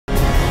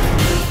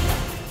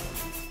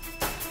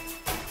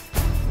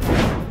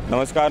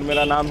नमस्कार,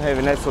 मेरा नाम है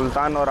विनय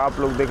सुल्तान और आप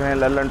लोग देख रहे हैं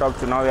लल्लनटॉप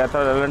चुनाव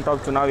यात्रा।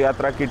 लल्लनटॉप चुनाव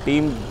यात्रा की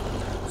टीम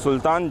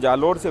सुल्तान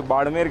जालोर से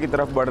बाड़मेर की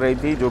तरफ बढ़ रही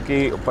थी, जो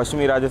कि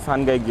पश्चिमी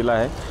राजस्थान का एक ज़िला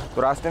है।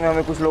 तो रास्ते में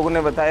हमें कुछ लोगों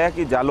ने बताया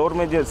कि जालोर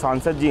में जो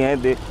सांसद जी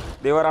हैं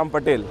देवाराम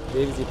पटेल,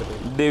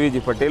 देवीजी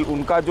पटेल,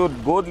 उनका जो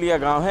गोद लिया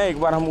गांव है, एक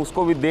बार हम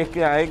उसको भी देख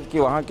के आए कि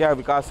वहाँ क्या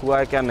विकास हुआ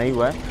है, क्या नहीं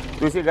हुआ है।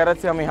 तो इसी गरज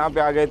से हम यहाँ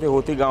पे आ गए थे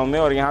होती गांव में,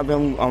 और यहाँ पे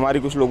हमारी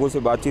कुछ लोगों से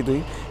बातचीत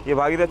हुई। ये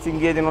भागीरथ सिंह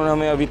जी है जिन्होंने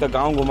हमें अभी तक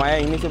गांव घुमाया।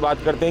 इन्हीं से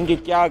बात करते हैं कि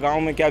क्या गांव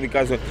में क्या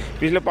विकास हुआ,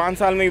 पिछले 5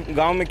 साल में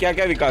गांव में क्या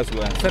क्या विकास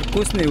हुआ है। सर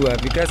कुछ नहीं हुआ,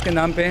 विकास के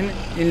नाम पे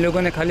इन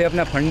लोगों ने खाली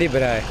अपना फंड ही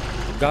भरा है।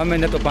 गांव में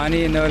न तो पानी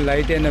है, न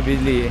लाइट है, न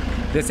बिजली है।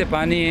 जैसे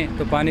पानी है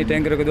तो पानी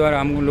टैंकर के द्वारा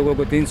हम लोगों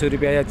को 300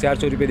 रुपया या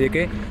 400 रुपये दे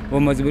के वो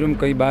मजबूरन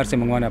कई बाहर से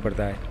मंगवाना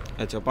पड़ता है।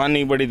 अच्छा, पानी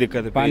की बड़ी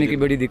दिक्कत है। पानी की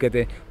बड़ी दिक्कत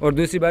है। और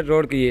दूसरी बात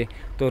रोड की है,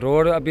 तो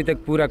रोड अभी तक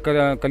पूरा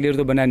क्लियर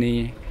तो बना नहीं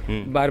है,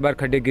 बार बार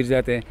खड्डे गिर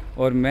जाते हैं।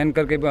 और मेन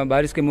करके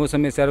बारिश के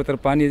मौसम में चारों तरफ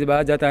पानी जब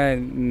आ जाता है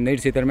नेट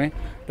क्षेत्र में,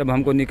 तब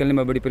हमको निकलने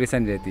में बड़ी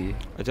परेशानी रहती है।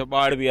 अच्छा,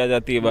 बाढ़ भी आ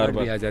जाती है, बार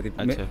बार आ जाती है।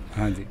 अच्छा,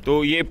 हाँ जी।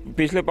 तो ये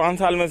पिछले 5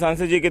 साल में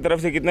सांसद जी की तरफ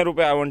से कितने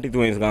रुपए आवंटित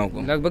हुए इस गाँव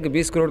को? लगभग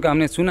 20 करोड़ का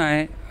हमने सुना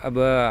है। अब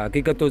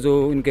हकीकत तो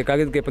जो उनके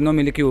कागज के पन्नों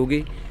में लिखी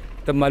होगी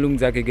तब मालूम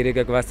जाके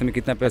गिरेगा कि वास्तव में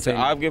कितना पैसा है।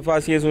 आपके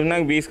पास ये सोचना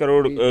है 20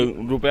 करोड़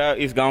रुपया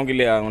इस गांव के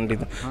लिए आवंटित,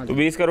 तो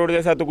 20 करोड़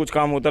जैसा तो कुछ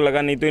काम होता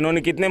लगा नहीं। तो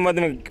इन्होंने कितने मद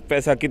में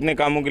पैसा, कितने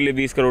कामों के लिए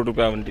 20 करोड़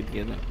रुपया आवंटित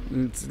किया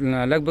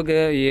था? लगभग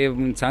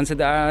ये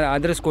सांसद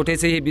आदर्श कोटे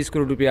से ही 20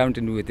 करोड़ रुपये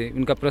आवंटित हुए थे,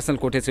 उनका पर्सनल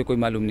कोटे से कोई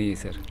मालूम नहीं है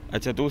सर।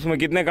 अच्छा, तो उसमें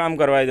कितने काम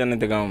करवाए जाने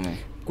थे गाँव में?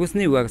 कुछ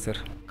नहीं हुआ सर।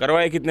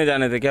 करवाए कितने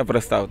जाने थे, क्या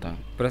प्रस्ताव था?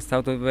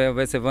 प्रस्ताव तो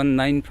वैसे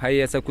 195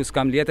 ऐसा कुछ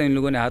काम लिया था इन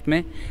लोगों ने हाथ में।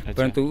 अच्छा।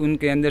 परंतु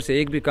उनके अंदर से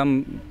एक भी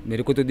काम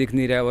मेरे को तो दिख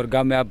नहीं रहा है, और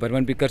गांव में आप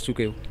भ्रमण भी कर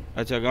चुके हो।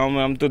 अच्छा, गांव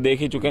में हम तो देख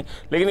ही चुके हैं,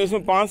 लेकिन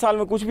इसमें 5 साल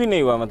में कुछ भी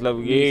नहीं हुआ।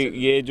 मतलब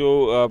ये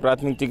जो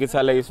प्राथमिक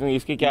चिकित्सालय, इसमें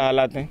इसके क्या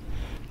हालात हैं?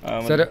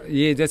 सर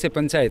ये जैसे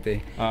पंचायत है,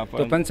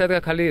 तो पंचायत का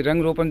खाली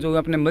रंग रोपण जो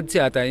अपने मध्य से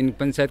आता है, इन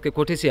पंचायत के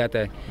कोठे से आता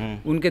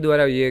है, उनके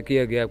द्वारा ये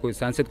किया गया, कोई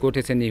सांसद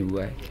कोठे से नहीं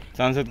हुआ है।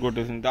 सांसद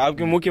कोठे से। तो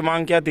आपकी मुख्य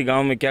मांग क्या थी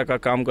गांव में, क्या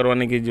काम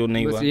करवाने की जो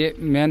नहीं हुआ? ये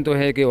मेन तो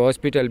है कि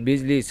हॉस्पिटल,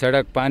 बिजली,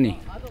 सड़क, पानी।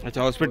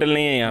 अच्छा, हॉस्पिटल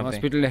नहीं है यहाँ पे?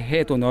 हॉस्पिटल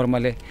है तो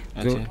नॉर्मल है।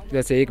 अच्छा। जो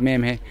जैसे एक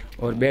मैम है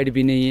और बेड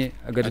भी नहीं है।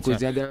 अगर कुछ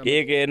ज़्यादा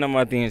एक एएनएम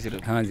आती है सिर्फ?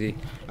 हाँ जी।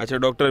 अच्छा,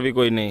 डॉक्टर भी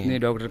कोई नहीं है? नहीं,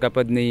 डॉक्टर का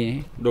पद नहीं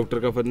है। डॉक्टर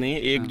का पद नहीं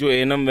है। एक जो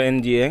एएनएम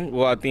बहन जी हैं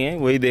वो आती हैं,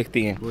 वही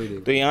देखती हैं।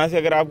 तो यहाँ से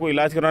अगर आपको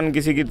इलाज करवाने,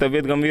 किसी की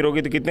तबीयत गंभीर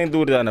होगी तो कितने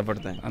दूर जाना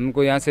पड़ता है?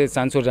 हमको यहाँ से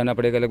सांचौर जाना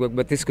पड़ेगा, लगभग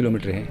 32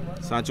 किलोमीटर है।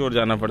 सांचौर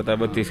जाना पड़ता है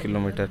 32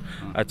 किलोमीटर।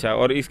 अच्छा,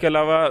 और इसके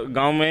अलावा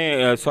गाँव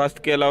में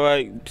स्वास्थ्य के अलावा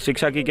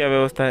शिक्षा की क्या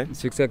व्यवस्था है?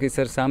 शिक्षा की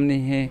सर सामने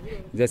है,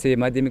 जैसे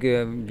माध्यमिक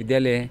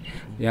विद्यालय है,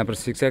 यहाँ पर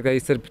शिक्षा का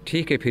स्तर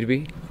ठीक है फिर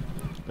भी।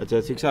 अच्छा,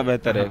 शिक्षा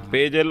बेहतर है।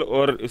 पेयजल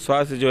और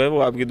स्वास्थ्य जो है वो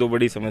आपकी 2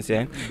 बड़ी समस्या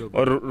है।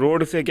 और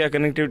रोड से क्या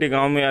कनेक्टिविटी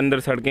गांव में, अंदर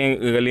सड़कें,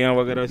 गलियां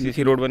वगैरह,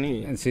 सीसी रोड बनी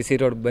है? सीसी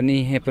रोड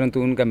बनी है,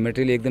 परंतु उनका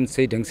मटेरियल एकदम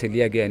सही ढंग से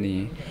लिया गया नहीं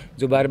है,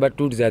 जो बार बार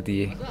टूट जाती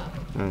है।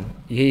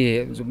 यही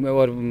है।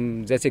 और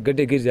जैसे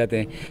गड्ढे गिर जाते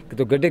हैं,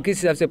 तो गड्ढे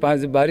किस हिसाब से,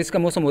 बारिश का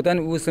मौसम होता है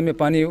ना, उस समय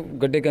पानी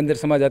गड्ढे के अंदर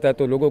समा जाता है,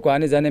 तो लोगों को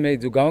आने जाने में,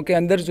 जो गाँव के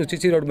अंदर जो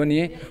सीसी रोड बनी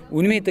है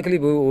उनमें ही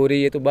तकलीफ हो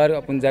रही है, तो बाहर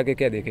अपन जाके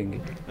क्या देखेंगे।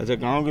 अच्छा,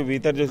 गाँव के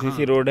भीतर जो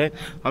सीसी रोड है,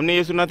 हमने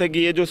ये सुना था कि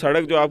ये जो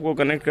सड़क जो आपको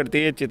कनेक्ट करती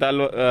है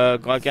चिताल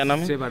का क्या नाम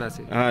है? से।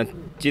 हाँ,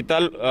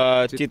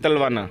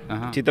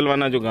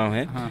 चितलवाना जो गांव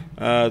है।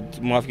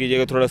 माफ़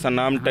कीजिएगा, थोड़ा सा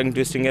नाम टंग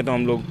ट्विस्टिंग है तो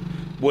हम लोग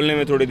बोलने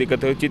में थोड़ी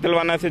दिक्कत है।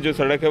 चितलवाना से जो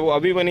सड़क है वो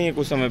अभी बनी है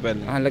कुछ समय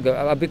पहले? हाँ,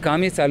 अभी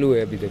काम ही चालू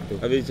है अभी तक तो।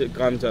 अभी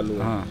काम चालू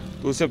है? हाँ।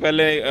 तो उससे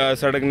पहले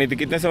सड़क नहीं थी,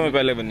 कितने समय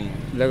पहले बनी है?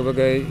 लगभग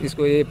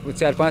इसको ये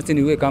 4-5 दिन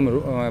हुए काम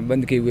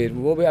बंद किए हुए,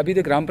 वो भी अभी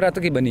तक रामपुरा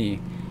तक ही बनी है।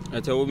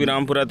 अच्छा, वो भी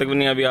रामपुरा तक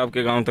बनी, अभी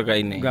आपके गांव तक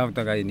आई नहीं? गांव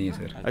तक आई नहीं है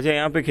सर। अच्छा,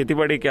 यहाँ पे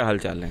खेतीबाड़ी क्या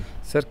हालचाल है?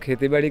 सर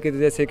खेतीबाड़ी के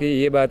जैसे कि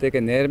ये बात है कि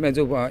नहर में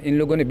जो इन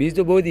लोगों ने बीज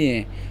तो बो दिए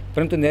हैं,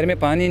 परंतु नहर में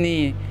पानी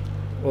नहीं है।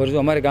 और जो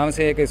हमारे गांव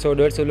से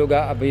 100-150 लोग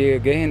अब ये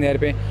गए हैं नहर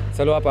पे।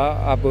 चलो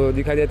आप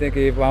दिखा देते हैं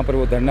कि वहाँ पर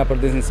वो धरना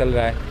प्रदर्शन चल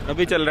रहा है।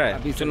 अभी चल रहा है?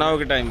 अभी चुनाव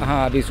के टाइम?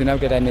 हाँ, अभी चुनाव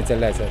के टाइम में चल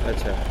रहा है सर।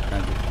 अच्छा, हाँ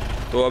जी।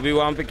 तो अभी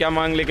वहाँ पे क्या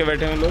मांग लेके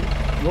बैठे हैं लोग?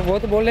 वो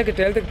तो बोल रहे हैं कि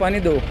टहल तक पानी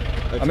दो।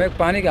 अच्छा। हमें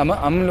पानी का,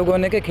 हम लोगों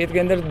ने के खेत के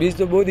अंदर बीज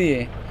तो बो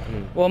दिए,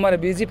 वो हमारा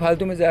बीज ही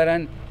फालतू में जा रहा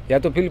है। या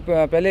तो फिर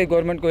पहले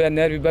गवर्नमेंट को या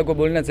नहर विभाग को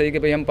बोलना चाहिए कि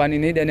भाई हम पानी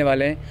नहीं देने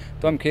वाले हैं,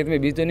 तो हम खेत में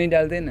बीज तो नहीं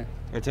डालते ना।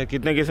 अच्छा,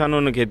 कितने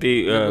किसानों ने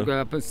खेती?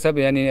 सब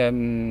यानी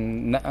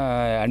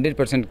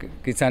 100%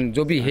 किसान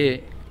जो भी है।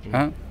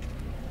 हाँ,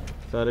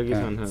 सारे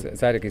किसान हैं?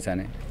 सारे किसान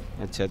हैं।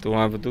 अच्छा, तो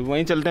वहाँ पे तो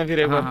वहीं चलते हैं फिर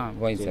एक बार? हाँ,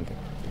 वहीं चलते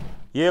हैं।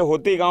 ये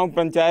होती गांव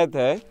पंचायत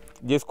है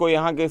जिसको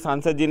यहाँ के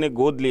सांसद जी ने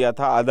गोद लिया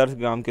था आदर्श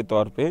ग्राम के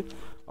तौर पे।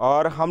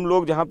 और हम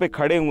लोग जहाँ पे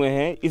खड़े हुए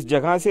हैं, इस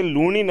जगह से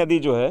लूणी नदी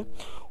जो है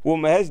वो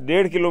महज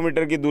 1.5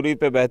 किलोमीटर की दूरी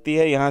पे बहती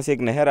है। यहाँ से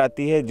एक नहर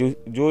आती है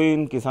जो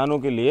इन किसानों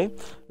के लिए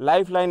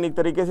लाइफ लाइन, एक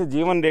तरीके से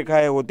जीवन रेखा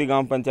है होती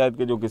गांव पंचायत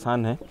के जो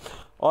किसान हैं।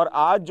 और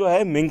आज जो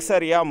है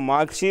मिंगसर या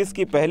मार्गशीर्ष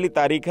की पहली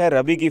तारीख है।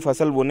 रबी की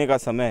फसल बोने का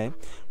समय है।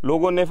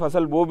 लोगों ने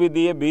फसल बो भी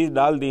दी है, बीज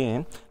डाल दिए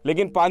हैं,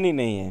 लेकिन पानी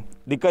नहीं है।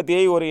 दिक्कत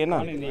यही हो रही है ना।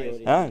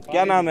 हाँ,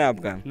 क्या नाम है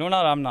आपका?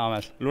 लूणाराम नाम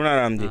है।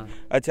 लूणाराम जी।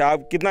 अच्छा,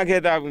 आप कितना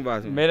खेत है आपके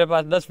पास? मेरे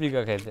पास 10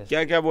 बीघा खेत है।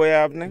 क्या क्या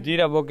बोया आपने?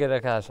 जीरा बो के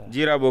रखा है सर।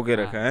 जीरा बो के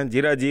रखा है।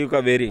 जीरा जीव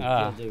का बेरी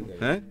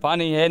है।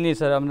 पानी है नहीं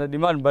सर, हमने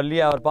डिमांड भर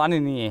लिया और पानी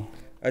नहीं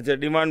है। अच्छा,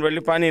 डिमांड बढ़ ली,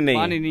 पानी नहीं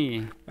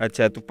है।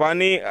 अच्छा, तो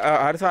पानी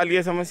हर साल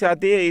ये समस्या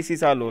आती है? इसी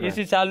साल हो रहा है?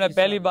 इसी साल में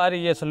पहली बार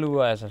ये शुरू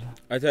हुआ है सर।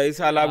 अच्छा, इस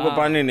साल आपको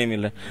पानी नहीं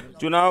मिला।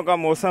 चुनाव का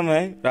मौसम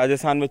है,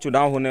 राजस्थान में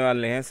चुनाव होने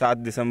वाले हैं 7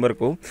 दिसंबर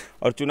को,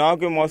 और चुनाव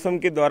के मौसम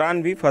के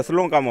दौरान भी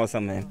फसलों का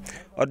मौसम है,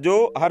 और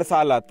जो हर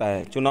साल आता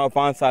है। चुनाव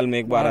 5 साल में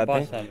एक बार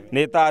आते हैं।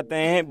 नेता आते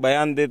हैं,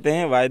 बयान देते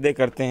हैं, वायदे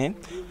करते हैं।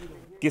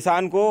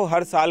 किसान को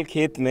हर साल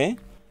खेत में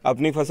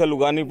अपनी फसल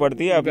उगानी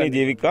पड़ती है, अपनी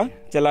जीविका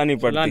चलानी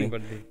पड़ती है।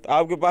 तो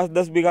आपके पास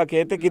 10 बीघा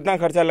खेत है, कितना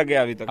खर्चा लग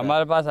गया अभी तक?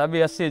 हमारे पास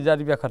अभी 80,000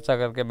 रुपया खर्चा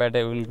करके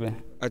बैठे उनपे।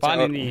 अच्छा,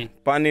 पानी नहीं है।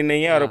 पानी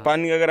नहीं है। और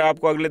पानी अगर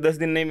आपको अगले 10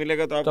 दिन नहीं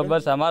मिलेगा तो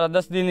बस हमारा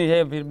 10 दिन ही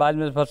है, फिर बाद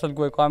में फसल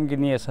कोई काम की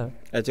नहीं है सर।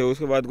 अच्छा,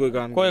 उसके बाद कोई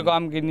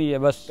काम की नहीं है।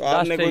 बस तो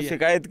आपने कोई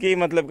शिकायत की,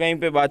 मतलब कहीं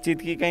पे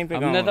बातचीत की? कहीं पे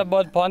हमने तो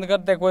बहुत फोन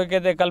करते, कोई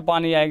कहते कल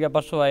पानी आएगा,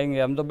 परसों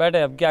आएंगे। हम तो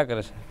बैठे, अब क्या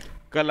करें सर।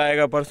 कल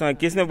आएगा परसों आएगा?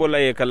 किसने बोला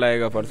ये कल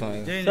आएगा परसों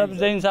आएगा? सब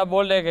जैन साहब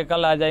बोल रहे कि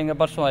कल आ जाएंगे,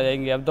 परसों आ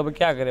जाएंगे। अब तो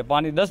क्या करें,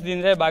 पानी 10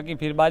 दिन रहे, बाकी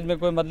फिर बाद में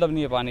कोई मतलब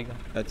नहीं है पानी का।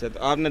 अच्छा, तो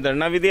आपने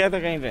धरना भी दिया था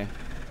कहीं पे?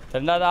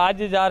 धरना तो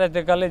आज ही जा रहे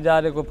थे, कल ही जा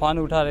रहे, कोई फोन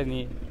उठा रहे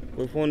नहीं है।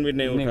 कोई फोन भी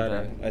नहीं उठा रहा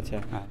है।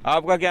 अच्छा,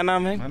 आपका क्या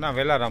नाम है? ना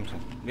वेलाराम सर।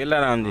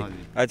 वेलाराम जी।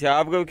 अच्छा,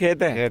 आपका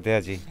खेत है? खेत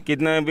है जी।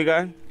 कितना बीघा?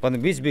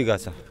 20 बीघा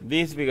सर।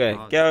 20 बीघा है।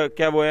 क्या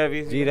क्या बोया?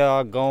 20?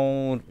 जीरा,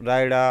 गेहूं,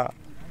 रायडा।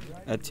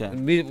 अच्छा,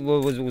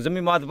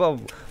 जमीन मात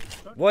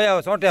बोया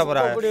सोटिया पर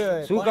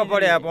है, सूखा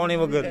पड़ा है पानी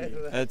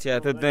वगैरह। अच्छा,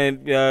 तो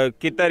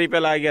कितना रुपया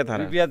ला गया था?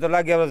 रुपया तो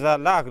लग गया सर,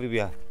 लाख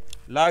रुपया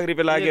ला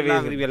गया। 1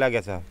 लाख रुपया ला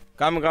गया सर।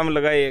 कम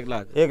लगाए 1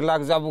 लाख। 1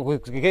 लाख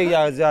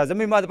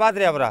जमीन मात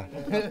पात्र पर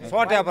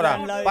सोटिया पर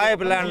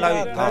पाइप लाइन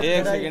लगी।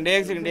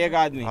 एक सेकंड एक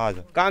आदमी। हाँ,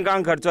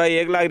 कहाँ खर्च हुआ?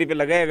 1 लाख रुपया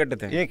लगाया गट्टे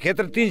थे। ये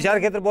खेतर 3-4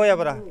 खेतर बोया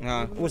पर।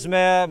 हाँ,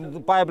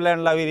 उसमें पाइप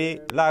लाइन लावी रही,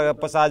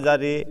 50,000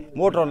 रही,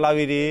 मोटर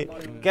लावी रही,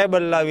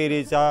 केबल लावी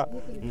रही,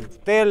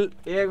 तेल।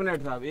 1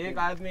 मिनट साहब, एक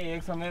आदमी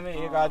एक समय में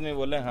एक आदमी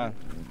बोले। हाँ,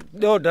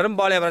 2 ड्रम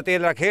बाले पर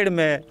तेल खेड़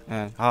में।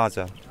 हाँ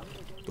सर,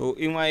 तो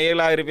इमा 1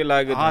 लाख रुपये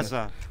लागे। हाँ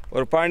सर।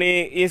 और पानी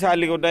ये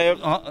साल को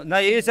ना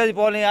ये सज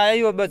पानी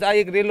आयो, बस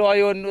आई रेलो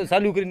आयो,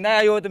 चालू करी ना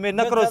आयो तो मैं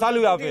न करो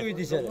चालू आप।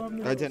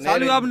 अच्छा,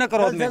 चालू आप न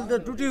करो तो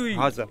टूटी हुई।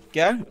 हाँ सर।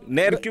 क्या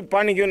नहर क्यों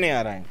पानी क्यों नहीं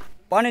आ रहा है?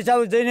 पानी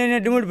साहब देने ने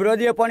डिमट भरा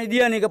दिया, पानी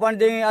दिया नहीं। का पानी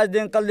देंगे, आज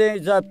देंगे, कल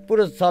देंगे,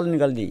 पूरा साल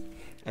निकल दी।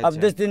 अच्छा। अब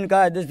 10 दिन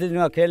का है, 10 दिन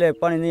का खेल है,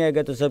 पानी नहीं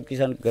आएगा तो सब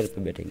किसान घर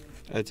पे बैठेंगे।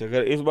 अच्छा,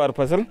 अगर इस बार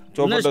फसल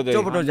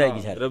चौपट हो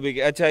जाएगी सर। रबी की।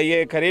 अच्छा,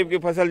 ये खरीफ की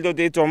फसल जो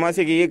थी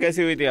चौमासी की, ये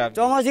कैसी हुई थी आप?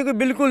 चौमासी की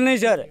बिल्कुल नहीं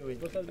सर।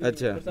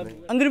 अच्छा,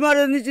 अंदर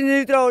मारे नीचे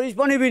नहीं उतरा, और इस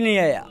पानी भी नहीं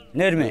आया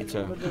नहर में।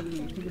 अच्छा,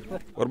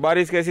 और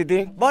बारिश कैसी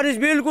थी? बारिश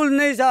बिल्कुल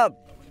नहीं साहब।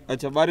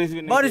 अच्छा, बारिश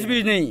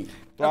भी नहीं।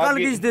 तो अकाल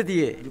की स्थिति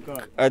है।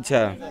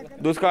 अच्छा,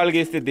 दुष्काल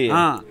की स्थिति है।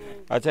 हाँ।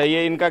 अच्छा,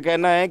 ये इनका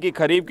कहना है कि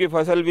खरीफ की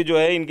फसल भी जो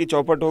है इनकी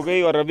चौपट हो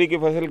गई, और रबी की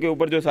फसल के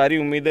ऊपर जो सारी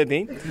उम्मीदें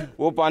थी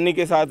वो पानी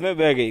के साथ में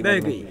बह गई।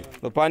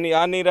 तो पानी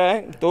आ नहीं रहा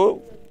है तो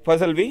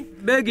फसल भी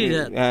बह गई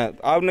सर।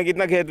 आपने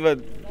कितना खेत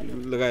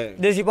लगाया?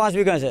 देसी 5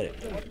 बीघा सर।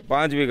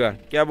 5 बीघा।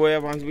 क्या बोया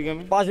 5 बीघा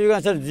में? 5 बीघा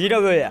सर जीरा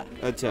बोया।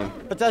 अच्छा,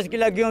 50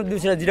 किलो गेहूँ,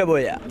 दूसरा जीरा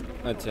बोया।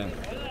 अच्छा,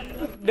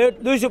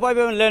 200 पाइप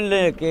में लेन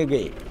लेके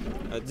गई।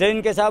 जैन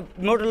के साथ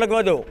मोटर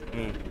लगवा दो,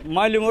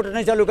 मान लो मोटर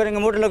नहीं चालू करेंगे,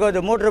 मोटर लगवा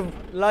दो। मोटर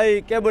लाई,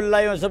 केबल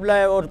लाई और सब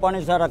लाए, और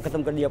पानी सारा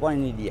खत्म कर दिया,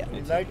 पानी नहीं दिया।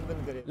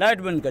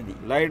 लाइट बंद कर दी।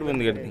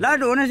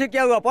 लाइट होने से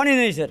क्या हुआ? पानी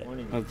नहीं सर।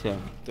 अच्छा,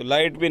 तो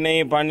लाइट भी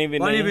नहीं, पानी भी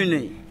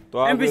नहीं।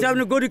 तो MP साहब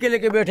ने गोदी के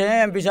लेके बैठे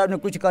हैं, MP साहब ने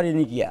कुछ कार्य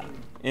नहीं किया।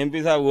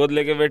 MP साहब गोद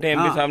लेके बैठे,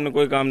 MP साहब ने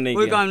कोई काम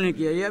नहीं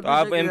किया। ये तो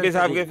आप MP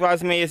साहब के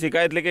पास में ये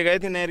शिकायत लेके गए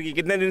थे नहर की?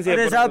 कितने दिन से?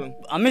 अरे साहब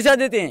हमेशा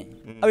देते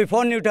हैं, अभी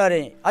फोन नहीं उठा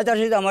रहे। आचार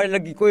संहिता हमारे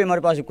लगी, कोई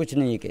हमारे पास कुछ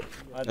नहीं है के।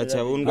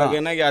 अच्छा, उनका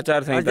कहना है कि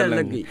आचार संहिता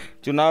लगी।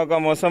 चुनाव का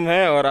मौसम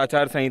है और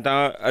आचार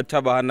संहिता अच्छा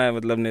बहाना है,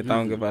 मतलब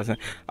नेताओं के पास है।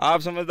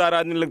 आप समझदार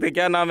आदमी लगते हैं।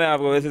 क्या नाम है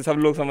आपका? वैसे सब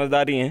लोग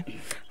समझदार ही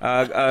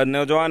हैं।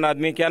 नौजवान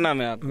आदमी, क्या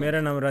नाम है आप?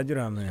 मेरा नाम राजू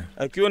राम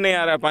है। क्यों नहीं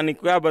आ रहा है पानी?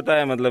 क्या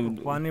बताया? मतलब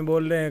पानी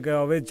बोल रहे हैं कि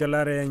अवैध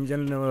चला रहे हैं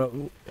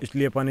इंजन,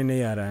 इसलिए पानी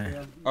नहीं आ रहा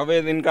है।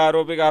 अवैध, इनका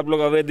आरोप है कि आप लोग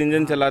अवैध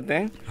इंजन चलाते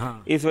हैं।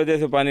 हाँ। इस वजह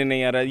से पानी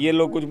नहीं आ रहा है। ये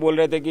लोग कुछ बोल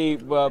रहे थे कि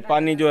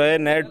पानी जो है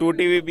नहर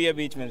टूटी हुई भी है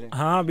बीच में से।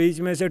 हाँ, बीच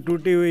में से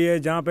टूटी हुई है।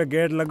 जहाँ पे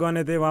गेट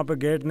लगवाने थे वहाँ पे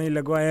गेट नहीं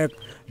लगवाए।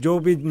 जो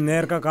भी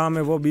नहर का काम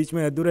है वो बीच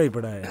में अधूरा ही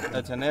पड़ा है।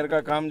 अच्छा, नहर का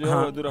काम जो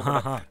है अधूरा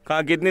पड़ा।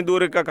 कहाँ, कितनी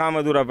दूर का काम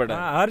अधूरा पड़ा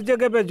है? हर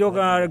जगह पे जो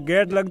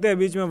गेट लगते हैं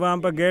बीच में, वहाँ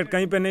पे गेट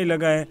कहीं पे नहीं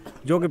लगा है।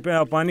 जो कि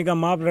पानी का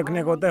माप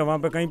रखने को होता है वहाँ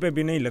पे कहीं पे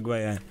भी नहीं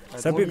लगवाया है।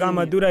 सभी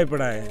काम अधूरा ही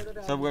पड़ा है।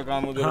 सबका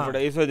काम अधूरा पड़ा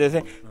है इस वजह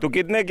से। तो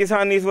कितने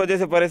किसान इस वजह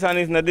से परेशान?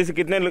 इस नदी से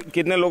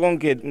कितने लोगों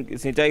की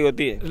सिंचाई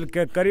होती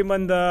है?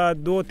 करीबन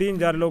 2-3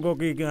 हजार लोगों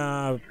की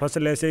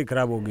फसल ऐसे ही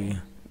खराब हो गई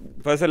है।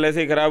 फसल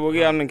ऐसे ही खराब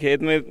होगी। आपने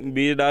खेत में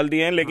बीज डाल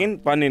दिए हैं लेकिन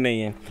पानी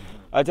नहीं है।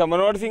 अच्छा,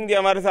 मनोहर सिंह जी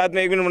हमारे साथ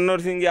में, 1 मिनट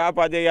मनोहर सिंह जी आप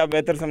आ जाइए, आप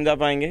बेहतर समझा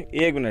पाएंगे।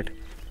 1 मिनट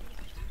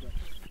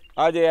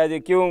आ जाइए।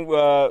 क्यों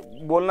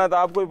बोलना तो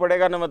आपको ही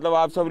पड़ेगा ना, मतलब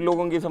आप सब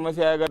लोगों की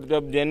समस्या है, अगर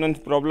जब जेन्युइन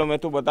प्रॉब्लम है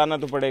तो बताना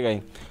तो पड़ेगा ही।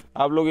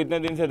 आप लोग इतने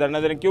दिन से धरना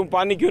दे रहे हैं, क्यों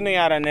पानी क्यों नहीं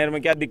आ रहा है नहर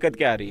में, क्या दिक्कत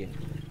क्या आ रही है?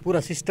 पूरा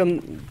सिस्टम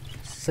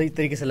सही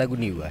तरीके से लागू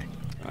नहीं हुआ है।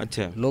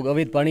 अच्छा, लोग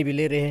अवैध पानी भी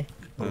ले रहे हैं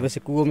और वैसे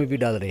कुओं में भी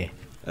डाल रहे हैं।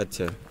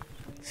 अच्छा,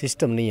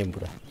 सिस्टम नहीं है,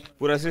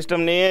 पूरा सिस्टम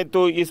नहीं है।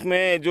 तो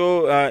इसमें जो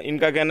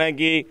इनका कहना है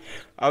कि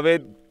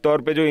अवैध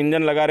तौर पे जो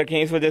इंजन लगा रखे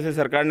हैं, इस वजह से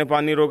सरकार ने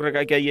पानी रोक रखा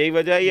है, क्या यही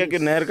वजह है या कि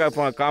नहर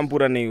का काम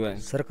पूरा नहीं हुआ है?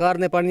 सरकार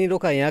ने पानी नहीं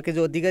रोका है, यहाँ के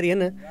जो अधिकारी है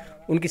ना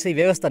उनकी सही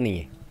व्यवस्था नहीं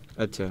है।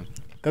 अच्छा,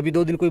 कभी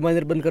 2 दिन कोई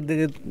माइनर बंद कर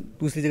देते,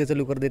 दूसरी जगह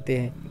चालू कर देते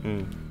हैं।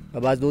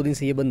 अब आज 2 दिन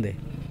से ये बंद है।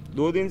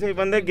 2 दिन से ही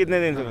बंद है? कितने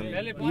दिन से बंद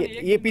है?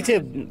 ये पीछे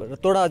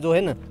रतोड़ा जो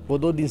है ना वो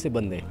 2 दिन से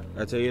बंद है।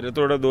 अच्छा, ये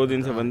रतोड़ा 2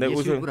 दिन से बंद है।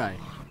 उस है।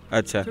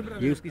 अच्छा,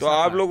 तो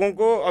आप लोगों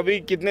को अभी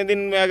कितने दिन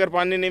में अगर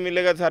पानी नहीं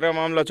मिलेगा सारा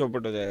मामला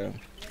चौपट हो जाएगा?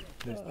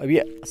 अभी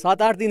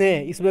 7-8 दिन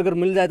है, इसमें अगर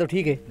मिल जाए तो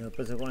ठीक है।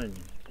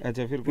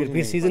 अच्छा,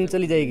 फिर सीजन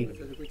चली जाएगी।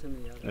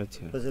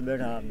 अच्छा,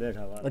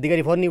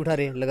 अधिकारी फोन नहीं उठा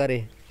रहे, लगा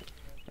रहे।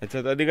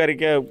 अच्छा, तो अधिकारी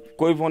क्या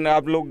कोई फोन है?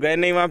 आप लोग गए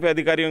नहीं वहाँ पे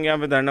अधिकारियों के यहाँ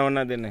पे धरना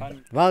वरना देने?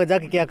 वहाँ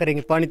जाके क्या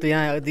करेंगे? पानी तो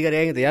यहाँ अधिकारी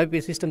आएंगे तो यहाँ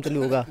पे सिस्टम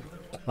चालू होगा,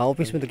 वहाँ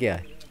ऑफिस में तो क्या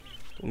है?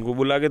 उनको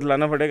बुला के तो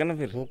लाना पड़ेगा ना।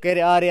 फिर वो कह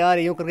रहे आ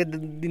रहे यूँ करके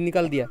दिन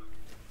निकाल दिया,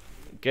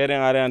 कह रहे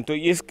हैं आ रहे हैं। तो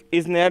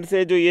इस नहर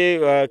से जो ये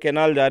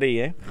कैनाल जा रही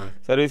है,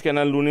 सर्विस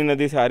कैनाल लूनी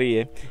नदी से आ रही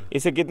है,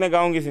 इससे कितने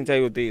गाँव की सिंचाई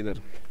होती है इधर?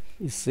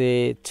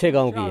 इससे 6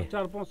 गाँव की है।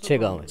 6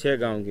 गाँव है। 6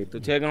 गाँव की। तो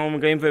 6 गाँव में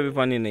कहीं पे भी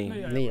पानी नहीं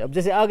है? नहीं, अब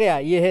जैसे आ गया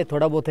ये है,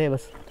 थोड़ा बहुत है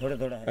बस, थोड़ा।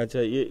 अच्छा,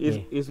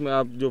 ये इसमें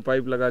आप जो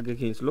पाइप लगा के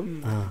खींच लो।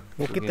 हाँ,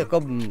 वो कितने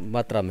कब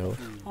मात्रा में हो?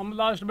 हम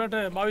लास्ट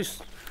बैठे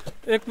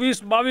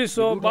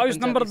 22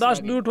 नंबर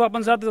 10 दूठवा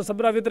पंचायत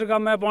सबरा वितर का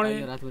मैं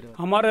पानी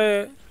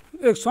हमारे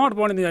 160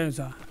 पानी नहीं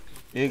आया।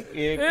 एक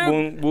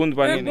बूंद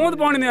पानी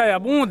नहीं आया,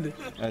 बूंद।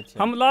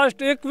 अच्छा, हम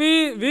लास्ट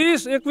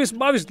 21,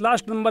 22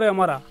 लास्ट नंबर है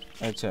हमारा।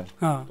 अच्छा,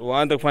 हाँ, तो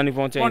वहाँ तक पानी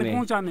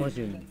पहुँचा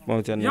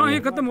नहीं। यहाँ ही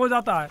खत्म हो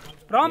जाता है।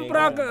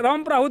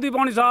 रामपुरा होती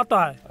पानी से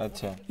आता है।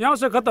 अच्छा, यहाँ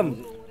से खत्म।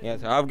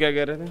 आप क्या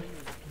कह रहे थे?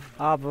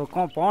 आप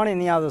कौन पानी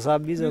नहीं आता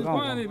साहब, बीजो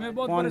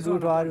पानी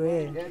दूठ आ रहे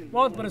है,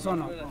 बहुत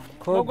परेशान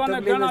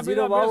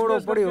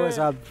पड़ी हुई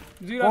साहब,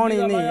 पानी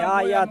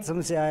नहीं याद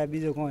समस्या है,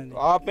 बीजो कौन?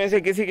 आप में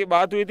से किसी की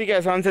बात हुई थी क्या?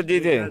 सांसद जी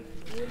थे,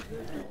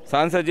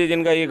 सांसद जी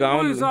जिनका ये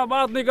गाँव?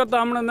 बात नहीं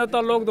करता हमने,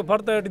 नेता लोग तो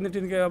फरते टिन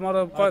के,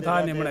 हमारा कोई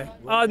था नहीं बड़े।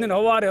 आज दिन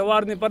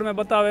हवार नहीं पर मैं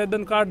बतावे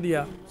दिन काट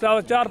दिया,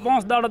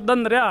 4-5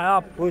 दंड रहा है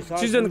आप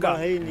सीजन का।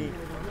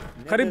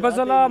 खरीफ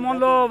फसल मान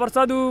लो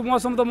बरसातू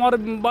मौसम तो मारे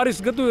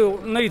बारिश गतु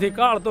नहीं थी,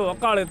 काल तो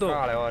काले तो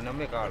हाँ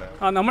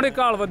नमड़े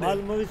काल वधे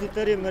माल मवेशी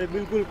तरी मरे,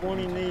 बिल्कुल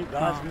पानी नहीं,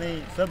 घास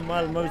नहीं, सब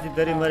माल मवेशी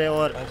तरी मरे।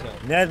 और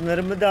नहर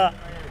नर्मदा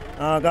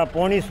का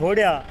पानी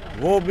छोड़ा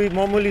वो भी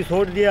मामूली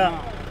छोड़ दिया।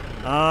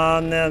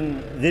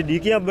 जो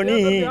डिकियाँ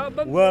बनी ही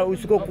वह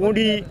उसको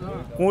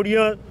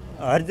कोड़ियाँ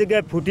हर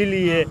जगह फूटी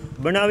ली है,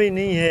 बनावी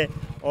नहीं है।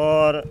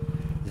 और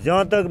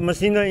जहाँ तक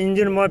मशीन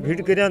इंजन में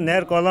फिट कर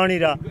नहर कोलानी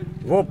रहा,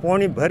 वो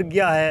पानी भर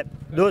गया है,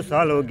 2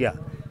 साल हो गया,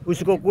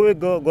 उसको कोई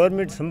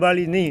गवर्नमेंट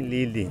संभाली नहीं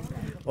ली।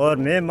 और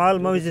मैं माल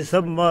मवेशी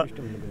सब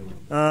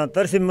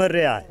तरस मर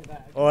रहा है।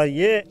 और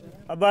ये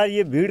अब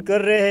ये भीड़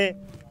कर रहे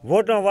हैं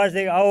वोटों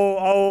वास्ते, आओ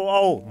आओ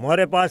आओ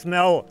हमारे पास में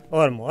आओ,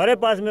 और हमारे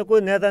पास में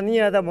कोई नेता नहीं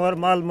आता, हमारे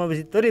माल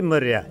मवेशी तरी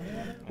मर रहा है।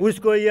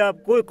 उसको ये आप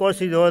कोई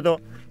कोशिश हो तो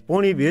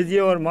पानी भेजिए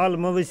और माल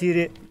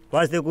मवेशी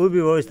वास्ते कोई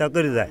भी व्यवस्था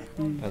कर जाए।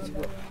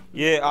 अच्छा,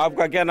 ये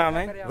आपका क्या नाम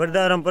है?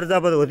 वरदाराम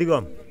प्रजापति होती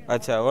गाँव।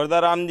 अच्छा,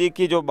 वरदाराम जी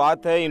की जो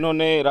बात है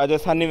इन्होंने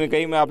राजस्थानी में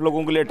कही, मैं आप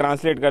लोगों के लिए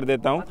ट्रांसलेट कर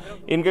देता हूँ।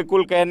 इनके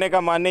कुल कहने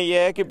का माने ये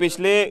है कि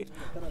पिछले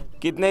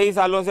कितने ही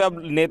सालों से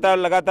अब नेता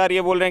लगातार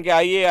ये बोल रहे हैं कि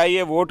आइए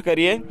आइए वोट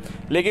करिए,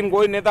 लेकिन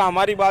कोई नेता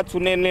हमारी बात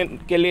सुनने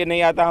के लिए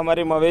नहीं आता।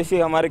 हमारे मवेशी,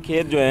 हमारे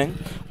खेत जो हैं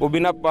वो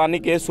बिना पानी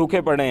के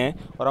सूखे पड़े हैं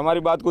और हमारी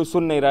बात कोई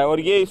सुन नहीं रहा है। और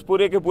ये इस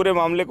पूरे के पूरे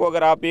मामले को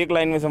अगर आप एक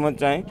लाइन में समझ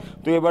जाएं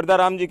तो ये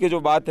वरदाराम जी की जो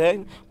बात है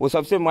वो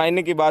सबसे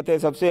मायने की बात है,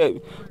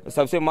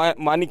 सबसे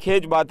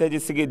मानीखेज बात है,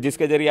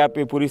 जिसके जरिए आप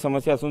ये पूरी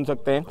समस्या सुन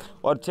सकते हैं।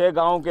 और 6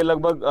 गाँव के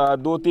लगभग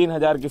 2-3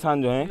 हज़ार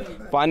किसान जो हैं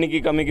पानी की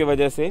कमी की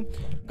वजह से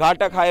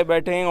घाटा खाए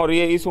बैठे हैं। और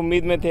ये इस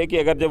उम्मीद में थे कि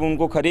अगर जब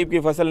उनको खरीफ की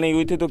फसल नहीं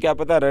हुई थी तो क्या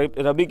पता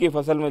रबी की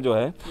फसल में जो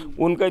है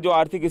उनका जो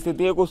आर्थिक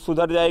स्थिति है कुछ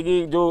सुधर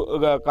जाएगी। जो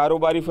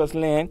कारोबारी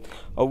फसलें हैं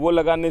वो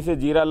लगाने से,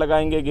 जीरा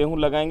लगाएंगे, गेहूं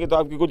लगाएंगे तो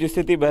आपकी कुछ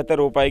स्थिति बेहतर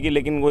हो पाएगी,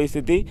 लेकिन वो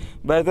स्थिति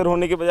बेहतर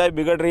होने के बजाय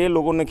बिगड़ रही है।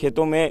 लोगों ने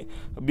खेतों में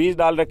बीज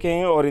डाल रखे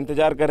हैं और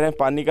इंतजार कर रहे हैं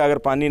पानी का। अगर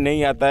पानी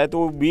नहीं आता है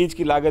तो बीज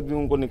की लागत भी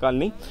उनको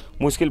निकालनी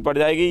मुश्किल पड़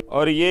जाएगी।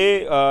 और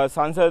ये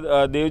सांसद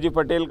देवजी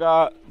पटेल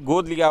का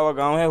गोद लिया हुआ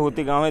गाँव है,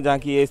 होती गाँव है, जहाँ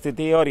की ये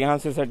स्थिति है। और यहाँ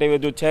से सटे हुए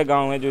जो 6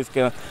 गाँव हैं जो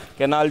इसके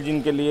कैनाल,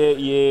 जिनके लिए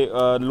ये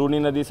लूनी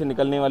नदी से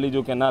निकलने वाली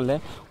जो कैनाल है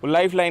वो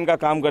लाइफ लाइन का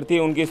काम करती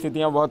है, उनकी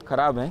स्थितियाँ बहुत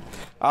ख़राब हैं।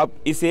 आप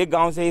इस एक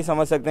गांव से ही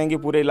समझ सकते हैं कि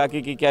पूरे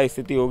इलाके की की क्या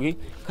स्थिति होगी।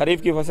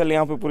 खरीफ की फसल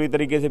यहाँ पे पूरी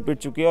तरीके से पिट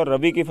चुकी है और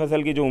रबी की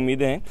फसल की जो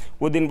उम्मीदें हैं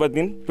वो दिन ब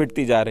दिन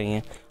पिटती जा रही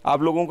हैं।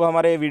 आप लोगों को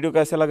हमारा ये वीडियो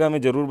कैसा लगा हमें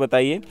ज़रूर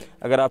बताइए।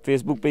 अगर आप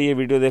फेसबुक पे ये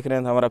वीडियो देख रहे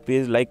हैं तो हमारा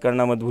पेज लाइक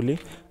करना मत भूलिए।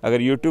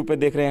 अगर यूट्यूब पे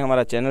देख रहे हैं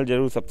हमारा चैनल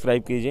ज़रूर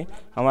सब्सक्राइब कीजिए।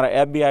 हमारा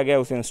ऐप भी आ गया,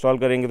 उसे इंस्टॉल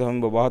करेंगे तो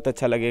हमें बहुत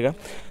अच्छा लगेगा।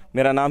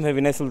 मेरा नाम है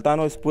विनय सुल्तान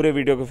और इस पूरे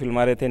वीडियो को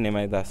फिल्मा रहे थे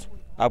निमाई दास।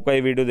 आपका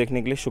ये वीडियो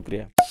देखने के लिए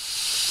शुक्रिया।